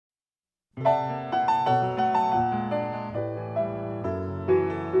Where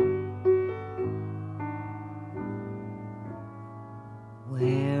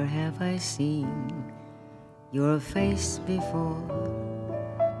have I seen your face before?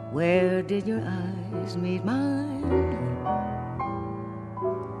 Where did your eyes meet mine?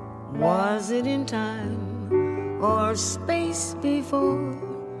 Was it in time or space before,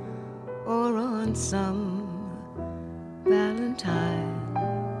 or on some Valentine?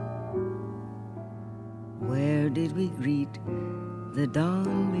 Where did we greet the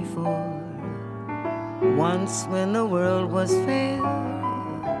dawn before? Once when the world was fair.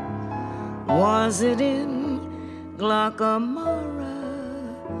 Was it in Glockamara,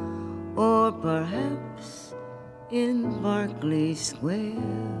 or perhaps in Berkeley Square?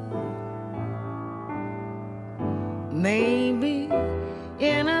 Maybe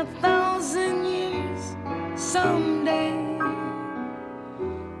in 1,000 years, someday,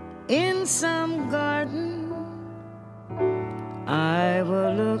 in some garden, I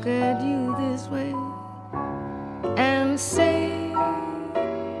will look at you this way and say,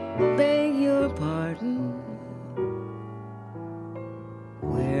 beg your pardon.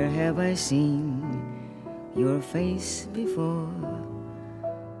 Where have I seen your face before?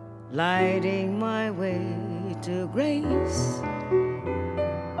 Lighting my way to grace.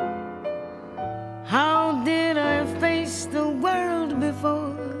 How did I face the world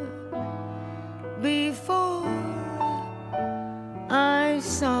before? Before I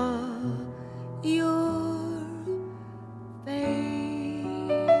saw your face.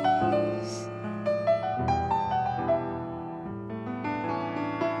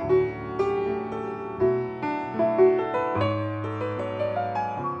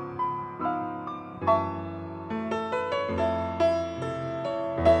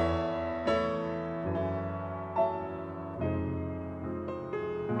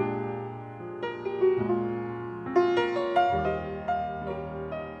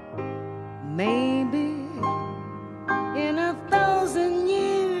 Maybe in 1,000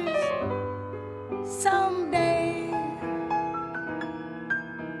 years, someday,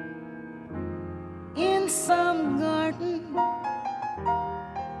 in some garden,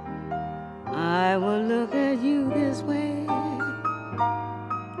 I will look at you this way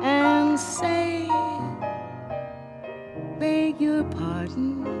and say, beg your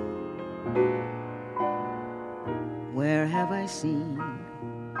pardon. Where have I seen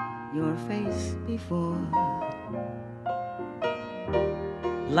your face before?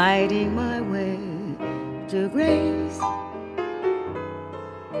 Lighting my way to grace.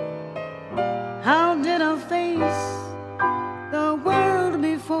 How did I face